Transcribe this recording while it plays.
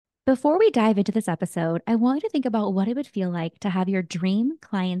Before we dive into this episode, I want you to think about what it would feel like to have your dream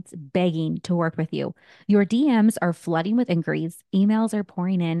clients begging to work with you. Your DMs are flooding with inquiries, emails are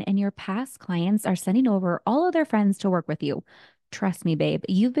pouring in, and your past clients are sending over all of their friends to work with you. Trust me, babe,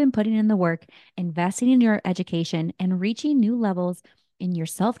 you've been putting in the work, investing in your education, and reaching new levels in your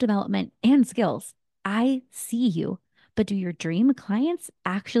self development and skills. I see you. But do your dream clients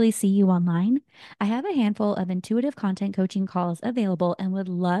actually see you online? I have a handful of intuitive content coaching calls available and would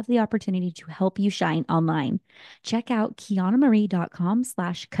love the opportunity to help you shine online. Check out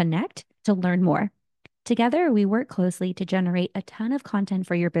kianamarie.com/connect to learn more. Together, we work closely to generate a ton of content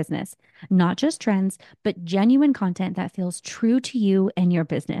for your business, not just trends, but genuine content that feels true to you and your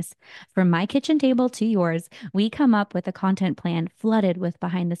business. From my kitchen table to yours, we come up with a content plan flooded with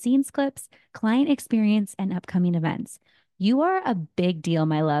behind the scenes clips, client experience, and upcoming events. You are a big deal,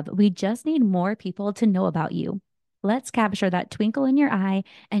 my love. We just need more people to know about you. Let's capture that twinkle in your eye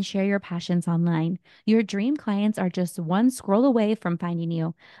and share your passions online. Your dream clients are just one scroll away from finding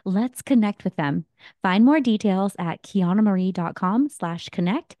you. Let's connect with them. Find more details at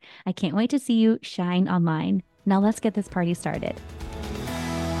kianamarie.com/connect. I can't wait to see you shine online. Now let's get this party started.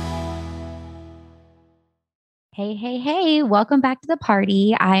 Hey, hey, hey, welcome back to the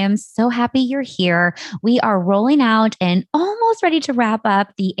party. I am so happy you're here. We are rolling out and almost ready to wrap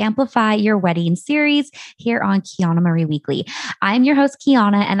up the Amplify Your Wedding series here on Kiana Marie Weekly. I'm your host,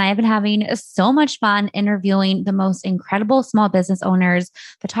 Kiana, and I've been having so much fun interviewing the most incredible small business owners,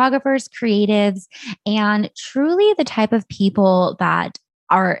 photographers, creatives, and truly the type of people that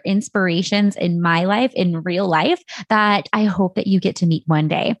are inspirations in my life, in real life, that I hope that you get to meet one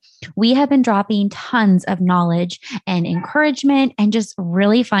day. We have been dropping tons of knowledge and encouragement and just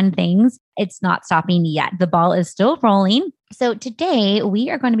really fun things. It's not stopping yet. The ball is still rolling. So today we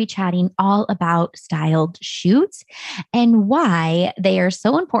are going to be chatting all about styled shoots and why they are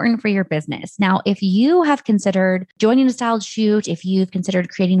so important for your business. Now, if you have considered joining a styled shoot, if you've considered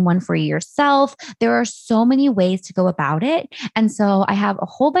creating one for yourself, there are so many ways to go about it. And so I have a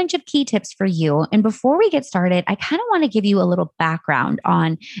whole bunch of key tips for you. And before we get started, I kind of want to give you a little background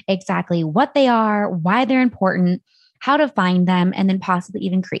on exactly what they are, why they're important, how to find them, and then possibly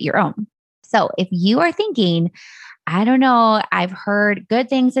even create your own. So if you are thinking, I don't know, I've heard good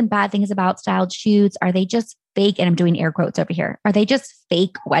things and bad things about styled shoots. Are they just fake? And I'm doing air quotes over here. Are they just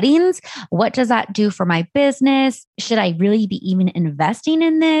fake weddings? What does that do for my business? Should I really be even investing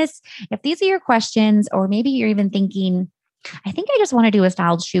in this? If these are your questions, or maybe you're even thinking, I think I just want to do a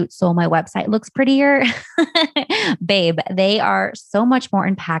styled shoot so my website looks prettier. Babe, they are so much more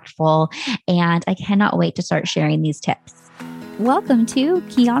impactful. And I cannot wait to start sharing these tips. Welcome to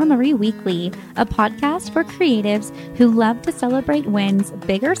Kiana Marie Weekly, a podcast for creatives who love to celebrate wins,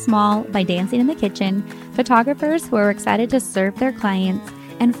 big or small, by dancing in the kitchen, photographers who are excited to serve their clients,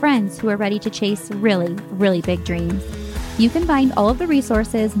 and friends who are ready to chase really, really big dreams. You can find all of the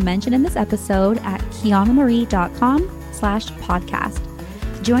resources mentioned in this episode at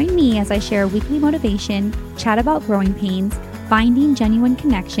kianamarie.com/podcast. Join me as I share weekly motivation, chat about growing pains, finding genuine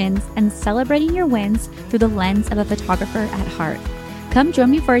connections, and celebrating your wins through the lens of a photographer at heart. Come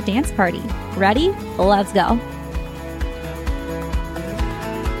join me for a dance party. Ready? Let's go.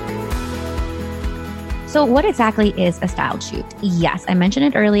 So what exactly is a styled shoot? Yes, I mentioned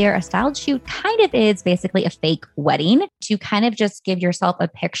it earlier. A styled shoot kind of is basically a fake wedding to kind of just give yourself a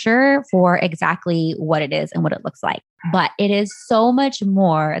picture for exactly what it is and what it looks like. But it is so much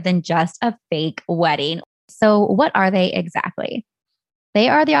more than just a fake wedding. So what are they exactly? They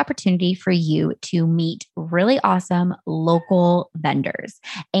are the opportunity for you to meet really awesome local vendors.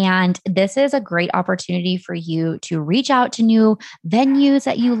 And this is a great opportunity for you to reach out to new venues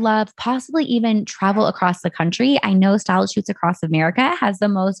that you love, possibly even travel across the country. I know Style Shoots Across America has the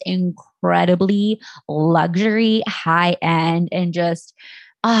most incredibly luxury, high end, and just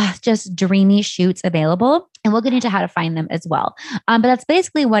dreamy shoots available. And we'll get into how to find them as well. But that's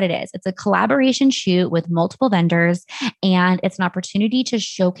basically what it is. It's a collaboration shoot with multiple vendors, and it's an opportunity to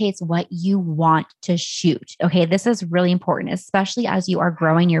showcase what you want to shoot. Okay, this is really important, especially as you are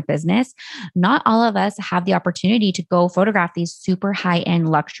growing your business. Not all of us have the opportunity to go photograph these super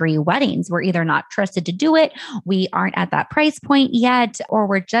high-end luxury weddings. We're either not trusted to do it, we aren't at that price point yet, or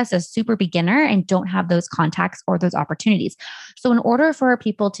we're just a super beginner and don't have those contacts or those opportunities. So in order for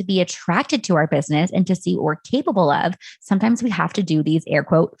people to be attracted to our business and to see what we're capable of, sometimes we have to do these air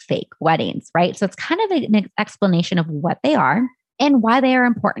quote fake weddings, right? So it's kind of an explanation of what they are and why they are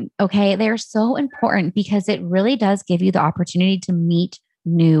important. Okay. They're so important because it really does give you the opportunity to meet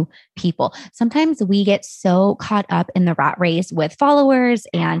new people. Sometimes we get so caught up in the rat race with followers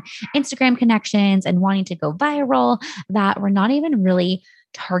and Instagram connections and wanting to go viral that we're not even really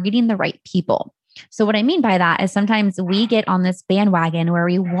targeting the right people. So what I mean by that is sometimes we get on this bandwagon where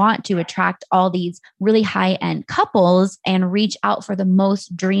we want to attract all these really high-end couples and reach out for the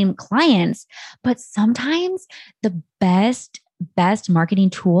most dream clients. But sometimes the best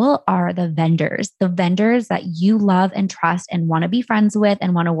marketing tool are the vendors that you love and trust and want to be friends with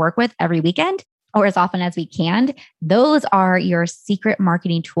and want to work with every weekend or as often as we can. Those are your secret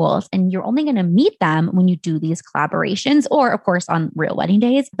marketing tools. And you're only going to meet them when you do these collaborations or, of course, on real wedding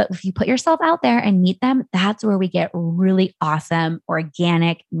days. But if you put yourself out there and meet them, that's where we get really awesome,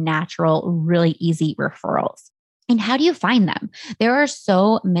 organic, natural, really easy referrals. And how do you find them? There are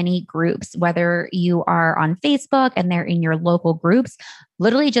so many groups, whether you are on Facebook and they're in your local groups,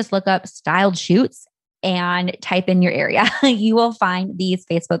 literally just look up styled shoots and type in your area. You will find these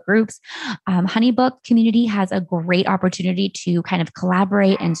Facebook groups. Honeybook community has a great opportunity to kind of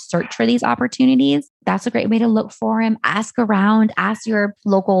collaborate and search for these opportunities. That's a great way to look for them. Ask around, ask your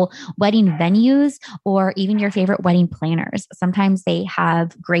local wedding venues or even your favorite wedding planners. Sometimes they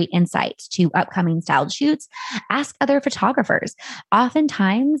have great insights to upcoming styled shoots. Ask other photographers.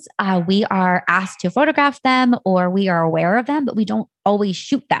 Oftentimes, we are asked to photograph them or we are aware of them, but we don't always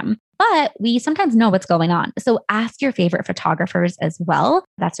shoot them. But we sometimes know what's going on. So ask your favorite photographers as well.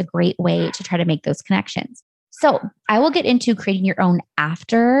 That's a great way to try to make those connections. So I will get into creating your own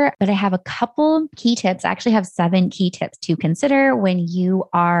after, but I have a couple key tips. I actually have 7 key tips to consider when you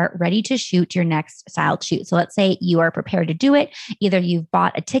are ready to shoot your next styled shoot. So let's say you are prepared to do it. Either you've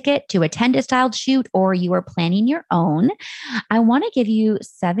bought a ticket to attend a styled shoot or you are planning your own. I want to give you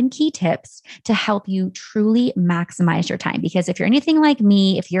 7 key tips to help you truly maximize your time. Because if you're anything like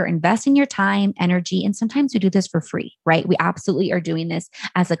me, if you're investing your time, energy, and sometimes we do this for free, right? We absolutely are doing this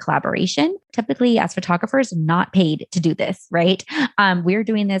as a collaboration. Typically, as photographers, not paid to do this, right? We're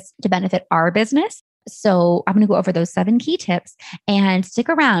doing this to benefit our business. So I'm going to go over those 7 key tips and stick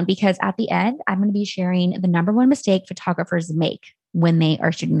around because at the end, I'm going to be sharing the number 1 mistake photographers make when they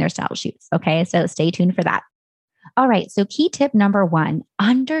are shooting their style shoots. Okay. So stay tuned for that. All right. So key tip number 1,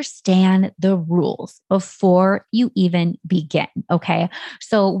 understand the rules before you even begin. Okay.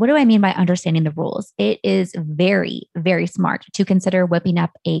 So what do I mean by understanding the rules? It is very, very smart to consider whipping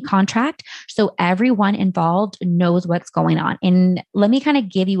up a contract so everyone involved knows what's going on. And let me kind of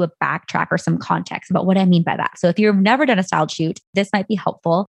give you a backtrack or some context about what I mean by that. So if you've never done a styled shoot, this might be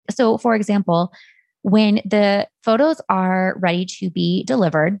helpful. So for example, when the photos are ready to be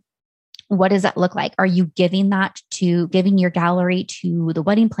delivered, what does that look like? Are you giving your gallery to the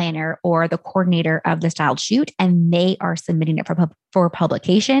wedding planner or the coordinator of the styled shoot and they are submitting it for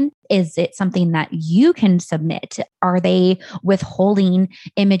publication? Is it something that you can submit? Are they withholding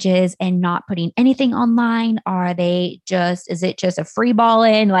images and not putting anything online? Is it just a free ball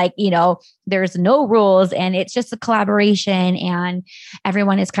in? There's no rules and it's just a collaboration and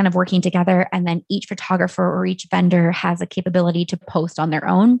everyone is kind of working together. And then each photographer or each vendor has a capability to post on their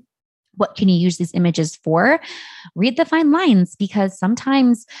own. What can you use these images for? Read the fine lines because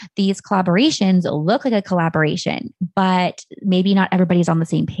sometimes these collaborations look like a collaboration, but maybe not everybody's on the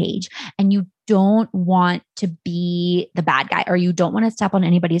same page. And you don't want to be the bad guy or you don't want to step on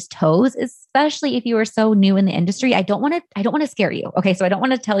anybody's toes, especially if you are so new in the industry. I don't want to scare you. Okay. So I don't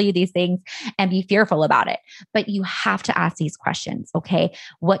want to tell you these things and be fearful about it, but you have to ask these questions. Okay.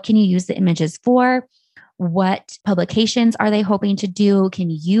 What can you use the images for? What publications are they hoping to do?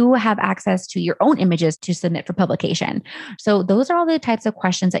 Can you have access to your own images to submit for publication? So those are all the types of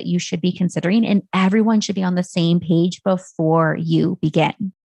questions that you should be considering, and everyone should be on the same page before you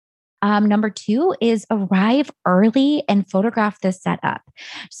begin. Number 2 is arrive early and photograph the setup.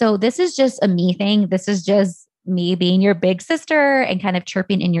 So this is just a me thing. This is just me being your big sister and kind of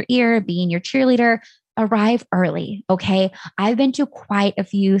chirping in your ear, being your cheerleader. Arrive early. Okay. I've been to quite a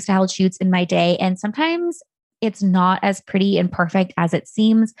few styled shoots in my day, and sometimes it's not as pretty and perfect as it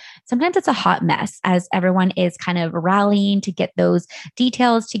seems. Sometimes it's a hot mess as everyone is kind of rallying to get those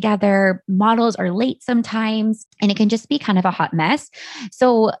details together. Models are late sometimes, and it can just be kind of a hot mess.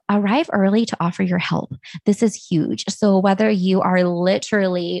 So arrive early to offer your help. This is huge. So whether you are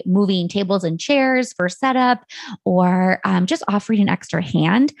literally moving tables and chairs for setup or just offering an extra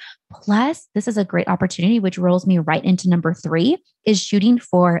hand, plus, this is a great opportunity, which rolls me right into number 3, is shooting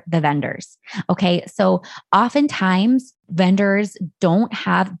for the vendors. Okay. So oftentimes vendors don't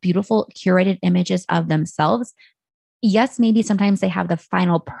have beautiful curated images of themselves. Yes, maybe sometimes they have the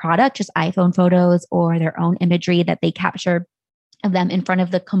final product, just iPhone photos or their own imagery that they capture of them in front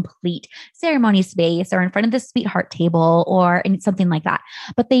of the complete ceremony space or in front of the sweetheart table or something like that.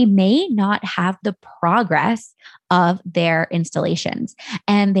 But they may not have the progress of their installations.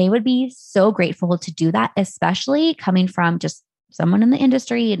 And they would be so grateful to do that, especially coming from just someone in the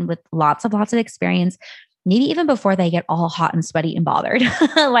industry and with lots of experience, maybe even before they get all hot and sweaty and bothered.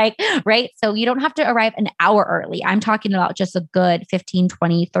 Like, right? So you don't have to arrive an hour early. I'm talking about just a good 15,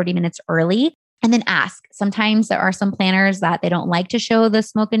 20, 30 minutes early. And then ask. Sometimes there are some planners that they don't like to show the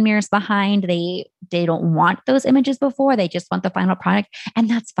smoke and mirrors behind. They don't want those images before. They just want the final product, and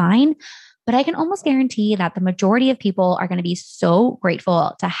that's fine. But I can almost guarantee that the majority of people are going to be so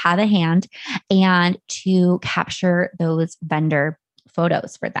grateful to have a hand and to capture those vendor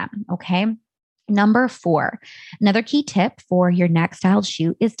photos for them. Okay. Number 4, another key tip for your next style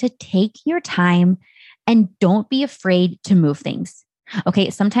shoot is to take your time and don't be afraid to move things. Okay,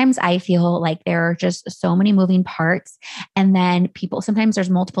 sometimes I feel like there are just so many moving parts. And then sometimes there's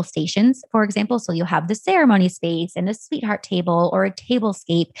multiple stations, for example. So you'll have the ceremony space and a sweetheart table or a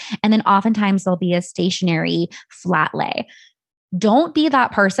tablescape. And then oftentimes there'll be a stationary flat lay. Don't be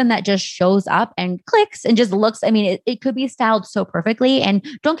that person that just shows up and clicks and just looks. I mean, it could be styled so perfectly. And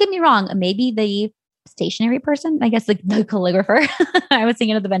don't get me wrong, maybe the stationary person, I guess the calligrapher, I was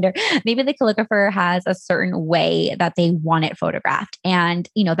thinking of the vendor, maybe the calligrapher has a certain way that they want it photographed. And,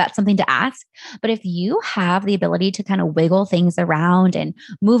 that's something to ask. But if you have the ability to kind of wiggle things around and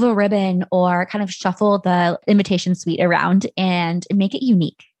move a ribbon or kind of shuffle the invitation suite around and make it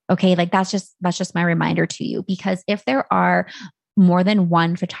unique. Okay. Like that's just my reminder to you, because if there are more than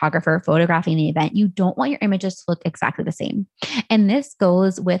one photographer photographing the event, you don't want your images to look exactly the same. And this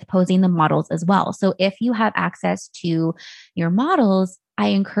goes with posing the models as well. So if you have access to your models, I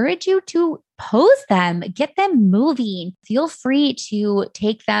encourage you to pose them, get them moving. Feel free to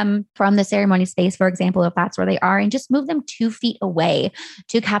take them from the ceremony space, for example, if that's where they are, and just move them 2 feet away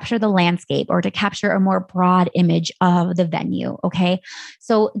to capture the landscape or to capture a more broad image of the venue. Okay.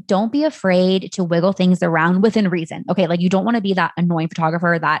 So don't be afraid to wiggle things around within reason. Okay. Like you don't want to be that annoying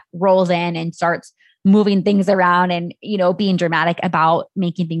photographer that rolls in and starts moving things around and, being dramatic about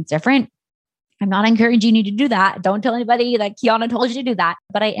making things different. I'm not encouraging you to do that. Don't tell anybody that Kiana told you to do that.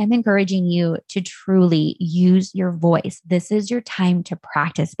 But I am encouraging you to truly use your voice. This is your time to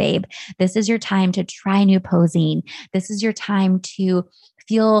practice, babe. This is your time to try new posing. This is your time to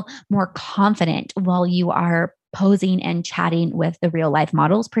feel more confident while you are posing and chatting with the real life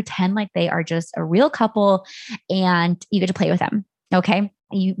models. Pretend like they are just a real couple and you get to play with them. Okay.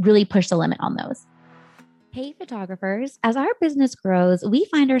 You really push the limit on those. Hey, photographers, as our business grows, we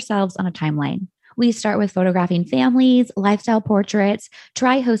find ourselves on a timeline. We start with photographing families, lifestyle portraits,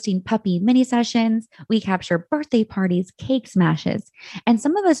 try hosting puppy mini sessions. We capture birthday parties, cake smashes, and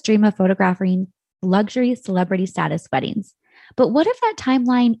some of us dream of photographing luxury celebrity status weddings. But what if that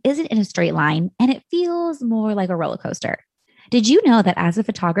timeline isn't in a straight line and it feels more like a roller coaster? Did you know that as a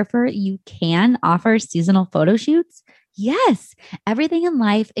photographer, you can offer seasonal photo shoots? Yes, everything in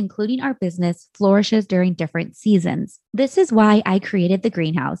life, including our business, flourishes during different seasons. This is why I created The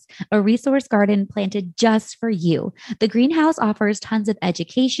Greenhouse, a resource garden planted just for you. The Greenhouse offers tons of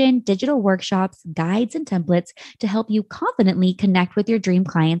education, digital workshops, guides, and templates to help you confidently connect with your dream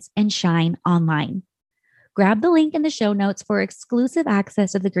clients and shine online. Grab the link in the show notes for exclusive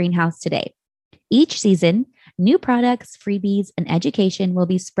access to The Greenhouse today. Each season, new products, freebies, and education will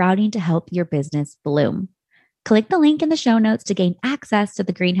be sprouting to help your business bloom. Click the link in the show notes to gain access to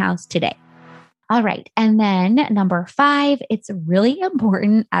The Greenhouse today. All right. And then number 5, it's really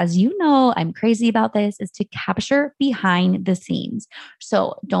important. As you know, I'm crazy about this, is to capture behind the scenes.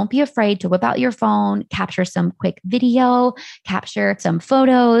 So don't be afraid to whip out your phone, capture some quick video, capture some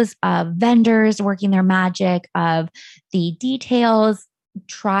photos of vendors working their magic, of the details.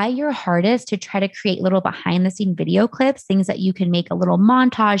 Try your hardest to try to create little behind the scene video clips, things that you can make a little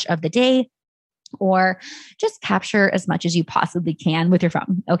montage of the day, or just capture as much as you possibly can with your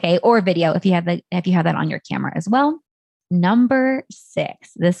phone. Okay. Or video if you have that on your camera as well. Number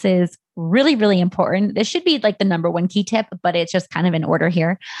 6, this is really, really important. This should be like the number 1 key tip, but it's just kind of in order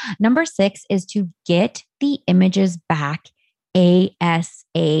here. Number 6 is to get the images back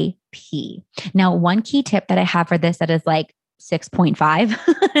ASAP. Now, one key tip that I have for this that is like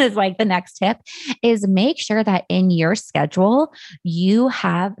 6.5 is like the next tip, is make sure that in your schedule, you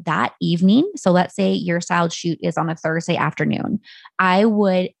have that evening. So let's say your styled shoot is on a Thursday afternoon. I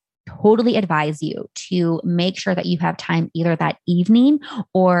would totally advise you to make sure that you have time either that evening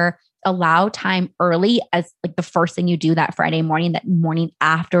or allow time early as like the first thing you do that Friday morning, that morning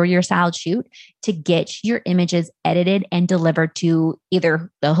after your styled shoot, to get your images edited and delivered to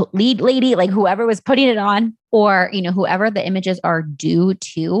either the lead lady, like whoever was putting it on, or, whoever the images are due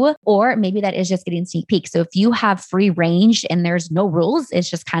to, or maybe that is just getting sneak peeks. So if you have free range and there's no rules, it's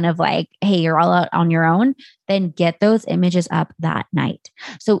just kind of like, hey, you're all out on your own, then get those images up that night.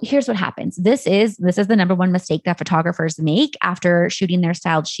 So here's what happens. This is the number one mistake that photographers make after shooting their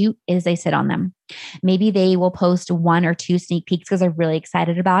styled shoot is they sit on them. Maybe they will post 1 or 2 sneak peeks because they're really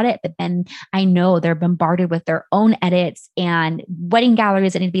excited about it. But then I know they're bombarded with their own edits and wedding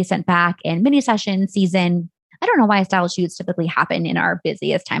galleries that need to be sent back and mini session season. I don't know why style shoots typically happen in our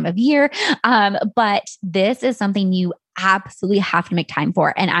busiest time of year. But this is something you absolutely have to make time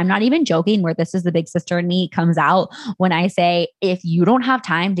for. And I'm not even joking where this is the big sister in me comes out when I say, if you don't have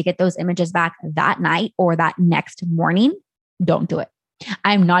time to get those images back that night or that next morning, don't do it.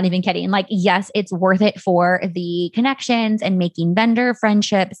 I'm not even kidding. Like, yes, it's worth it for the connections and making vendor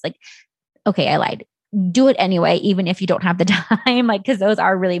friendships. Like, okay, I lied. Do it anyway, even if you don't have the time, like, because those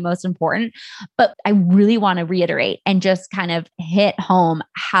are really most important. But I really want to reiterate and just kind of hit home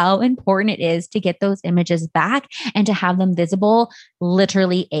how important it is to get those images back and to have them visible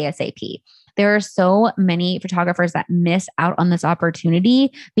literally ASAP. There are so many photographers that miss out on this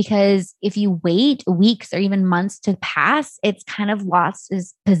opportunity because if you wait weeks or even months to pass, it's kind of lost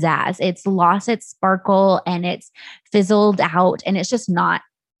its pizzazz. It's lost its sparkle and it's fizzled out and it's just not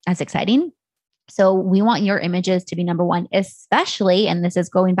as exciting. So we want your images to be number one, especially, and this is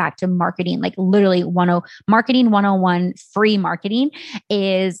going back to marketing, like literally marketing 101 free marketing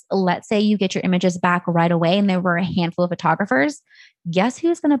is, let's say you get your images back right away and there were a handful of photographers. Guess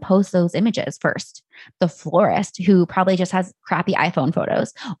who's going to post those images first? The florist who probably just has crappy iPhone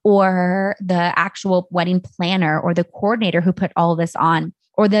photos, or the actual wedding planner or the coordinator who put all this on,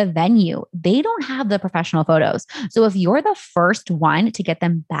 or the venue. They don't have the professional photos. So if you're the first one to get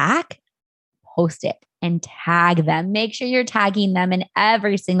them back, post it and tag them. Make sure you're tagging them in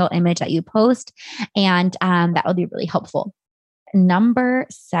every single image that you post. And that will be really helpful. Number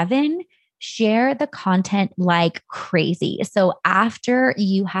 7, share the content like crazy. So after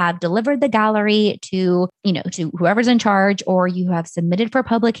you have delivered the gallery to whoever's in charge, or you have submitted for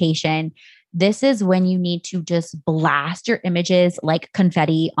publication, this is when you need to just blast your images like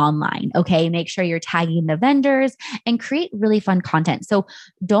confetti online. Okay. Make sure you're tagging the vendors and create really fun content. So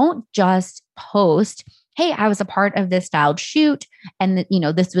don't just post, hey, I was a part of this styled shoot and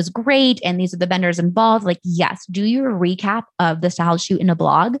this was great. And these are the vendors involved. Like, yes, do your recap of the styled shoot in a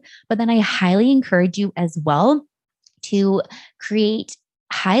blog, but then I highly encourage you as well to create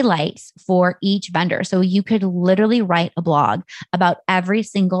highlights for each vendor. So you could literally write a blog about every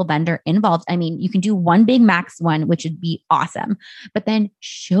single vendor involved. I mean, you can do one big max one, which would be awesome, but then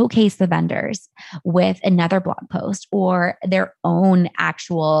showcase the vendors with another blog post or their own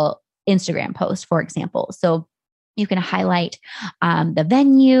actual Instagram post, for example. So you can highlight the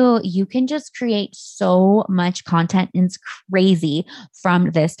venue. You can just create so much content. And it's crazy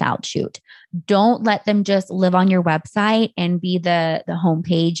from this styled shoot. Don't let them just live on your website and be the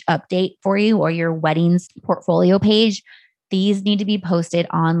homepage update for you or your wedding's portfolio page. These need to be posted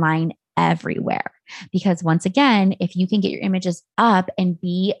online everywhere. Because once again, if you can get your images up and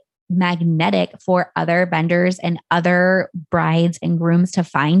be magnetic for other vendors and other brides and grooms to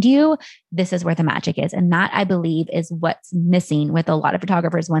find you, this is where the magic is. And that, I believe, is what's missing with a lot of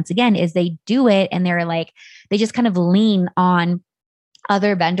photographers. Once again, is they do it and they're like, they just kind of lean on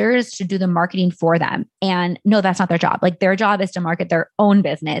other vendors to do the marketing for them. And no, that's not their job. Like, their job is to market their own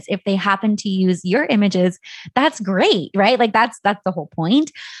business. If they happen to use your images, that's great, right? Like that's the whole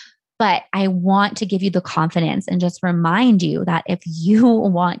point. But I want to give you the confidence and just remind you that if you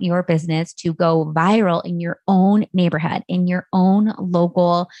want your business to go viral in your own neighborhood, in your own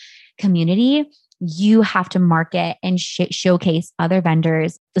local community, you have to market and showcase other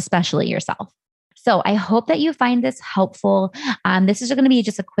vendors, especially yourself. So I hope that you find this helpful. This is going to be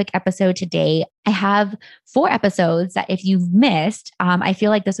just a quick episode today. I have 4 episodes that if you've missed, I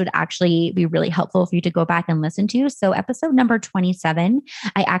feel like this would actually be really helpful for you to go back and listen to. So episode number 27,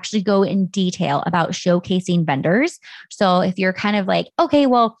 I actually go in detail about showcasing vendors. So if you're kind of like, okay,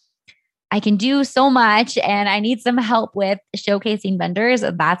 well, I can do so much and I need some help with showcasing vendors,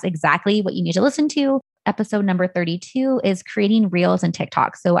 that's exactly what you need to listen to. Episode number 32 is creating reels and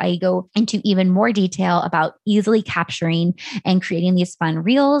TikTok. So I go into even more detail about easily capturing and creating these fun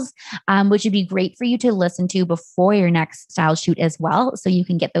reels, which would be great for you to listen to before your next style shoot as well. So you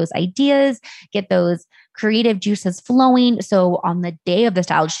can get those ideas, get those creative juices flowing. So on the day of the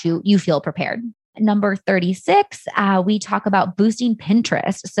style shoot, you feel prepared. Number 36, we talk about boosting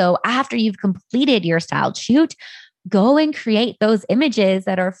Pinterest. So after you've completed your styled shoot, go and create those images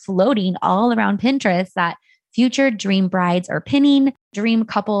that are floating all around Pinterest that future dream brides are pinning, dream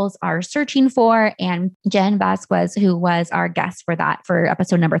couples are searching for. And Jen Vasquez, who was our guest for that for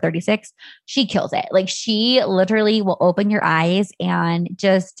episode number 36, she kills it. Like she literally will open your eyes and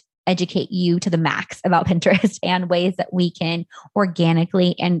just educate you to the max about Pinterest and ways that we can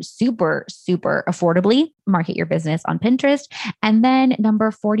organically and super, super affordably market your business on Pinterest. And then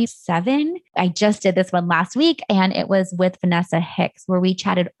number 47, I just did this one last week and it was with Vanessa Hicks, where we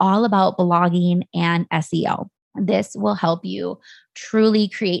chatted all about blogging and SEO. This will help you truly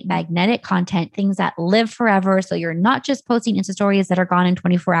create magnetic content, things that live forever. So you're not just posting Insta stories that are gone in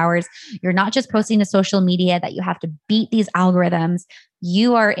 24 hours. You're not just posting to social media that you have to beat these algorithms.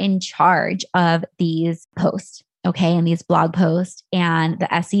 You are in charge of these posts, okay, and these blog posts. And the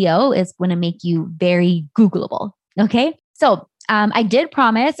SEO is going to make you very Googleable, okay? So I did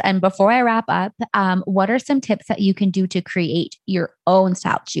promise, and before I wrap up, what are some tips that you can do to create your own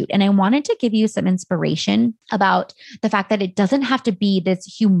styled shoot? And I wanted to give you some inspiration about the fact that it doesn't have to be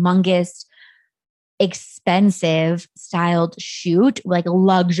this humongous, expensive styled shoot, like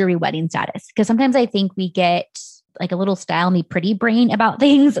luxury wedding status. Because sometimes I think we get like a little style me pretty brain about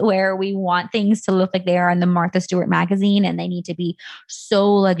things where we want things to look like they are in the Martha Stewart magazine and they need to be so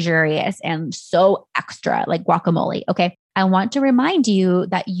luxurious and so extra, like guacamole. Okay. I want to remind you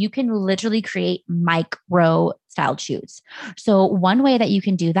that you can literally create micro styled shoots. So one way that you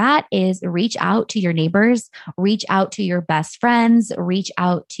can do that is reach out to your neighbors, reach out to your best friends, reach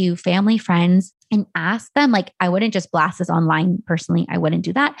out to family friends and ask them. Like, I wouldn't just blast this online personally. I wouldn't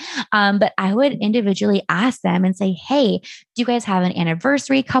do that. But I would individually ask them and say, hey, do you guys have an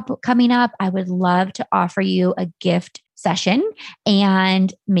anniversary couple coming up? I would love to offer you a gift session.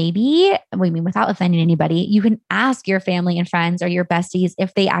 And maybe, without offending anybody, you can ask your family and friends or your besties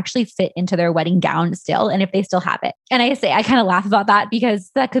if they actually fit into their wedding gown still and if they still have it. And I kind of laugh about that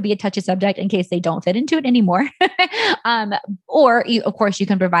because that could be a touchy subject in case they don't fit into it anymore. Of course, you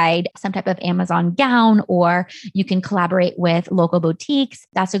can provide some type of Amazon gown or you can collaborate with local boutiques.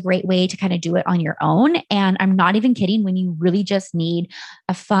 That's a great way to kind of do it on your own. And I'm not even kidding when you really just need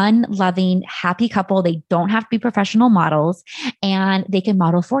a fun, loving, happy couple. They don't have to be professional models and they can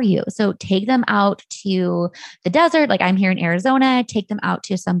model for you. So take them out to the desert. Like I'm here in Arizona, take them out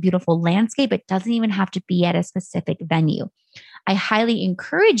to some beautiful landscape. It doesn't even have to be at a specific venue. I highly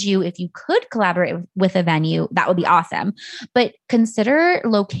encourage you, if you could collaborate with a venue, that would be awesome. But consider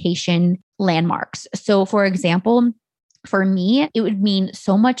location landmarks. So for example, for me, it would mean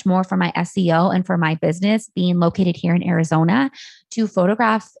so much more for my SEO and for my business being located here in Arizona to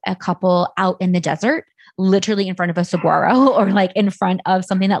photograph a couple out in the desert, literally in front of a saguaro or like in front of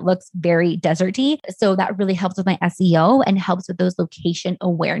something that looks very deserty. So that really helps with my SEO and helps with those location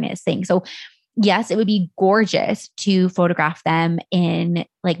awareness things. So yes, it would be gorgeous to photograph them in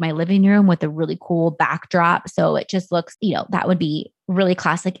like my living room with a really cool backdrop. So it just looks, that would be really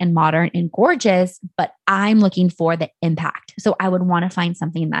classic and modern and gorgeous, but I'm looking for the impact. So I would want to find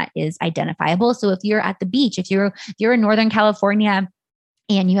something that is identifiable. So if you're at the beach, if you're in Northern California,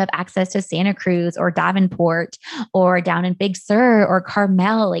 and you have access to Santa Cruz or Davenport or down in Big Sur or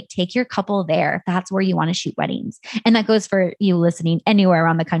Carmel, like take your couple there. That's where you want to shoot weddings. And that goes for you listening anywhere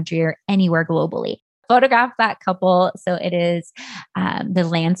around the country or anywhere globally. Photograph that couple so it is the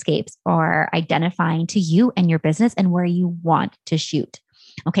landscapes are identifying to you and your business and where you want to shoot.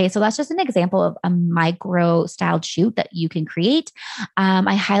 Okay, so that's just an example of a micro styled shoot that you can create.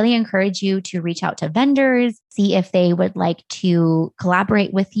 I highly encourage you to reach out to vendors, see if they would like to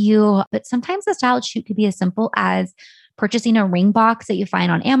collaborate with you. But sometimes the styled shoot could be as simple as purchasing a ring box that you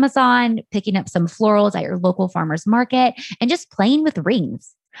find on Amazon, picking up some florals at your local farmer's market, and just playing with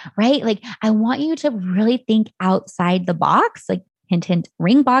rings, right? Like I want you to really think outside the box, like hint, hint,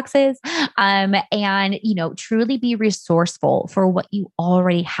 ring boxes, and, truly be resourceful for what you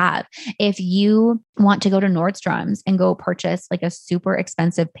already have. If you want to go to Nordstrom's and go purchase like a super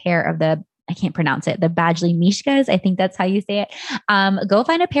expensive pair of I can't pronounce it, the Badgley Mishkas, I think that's how you say it. Go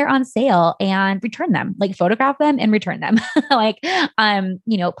find a pair on sale and return them, like photograph them and return them.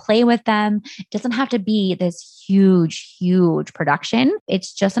 Play with them. It doesn't have to be this huge, huge production.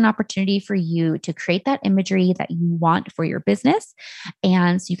 It's just an opportunity for you to create that imagery that you want for your business.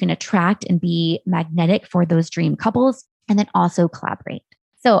 And so you can attract and be magnetic for those dream couples and then also collaborate.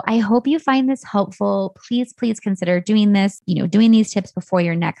 So I hope you find this helpful. Please consider doing this, doing these tips before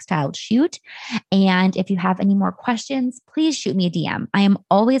your next styled shoot. And if you have any more questions, please shoot me a DM. I am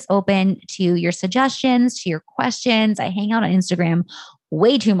always open to your suggestions, to your questions. I hang out on Instagram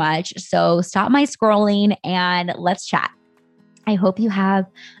way too much. So stop my scrolling and let's chat. I hope you have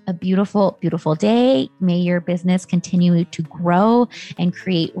a beautiful, beautiful day. May your business continue to grow and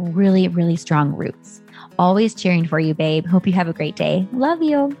create really, really strong roots. Always cheering for you, babe. Hope you have a great day. Love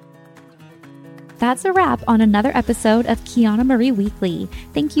you. That's a wrap on another episode of Kiana Marie Weekly.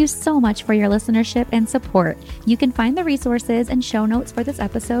 Thank you so much for your listenership and support. You can find the resources and show notes for this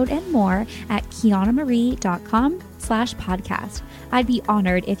episode and more at kianamarie.com/podcast. I'd be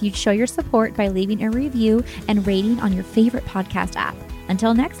honored if you'd show your support by leaving a review and rating on your favorite podcast app.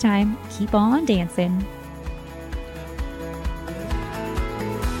 Until next time, keep on dancing.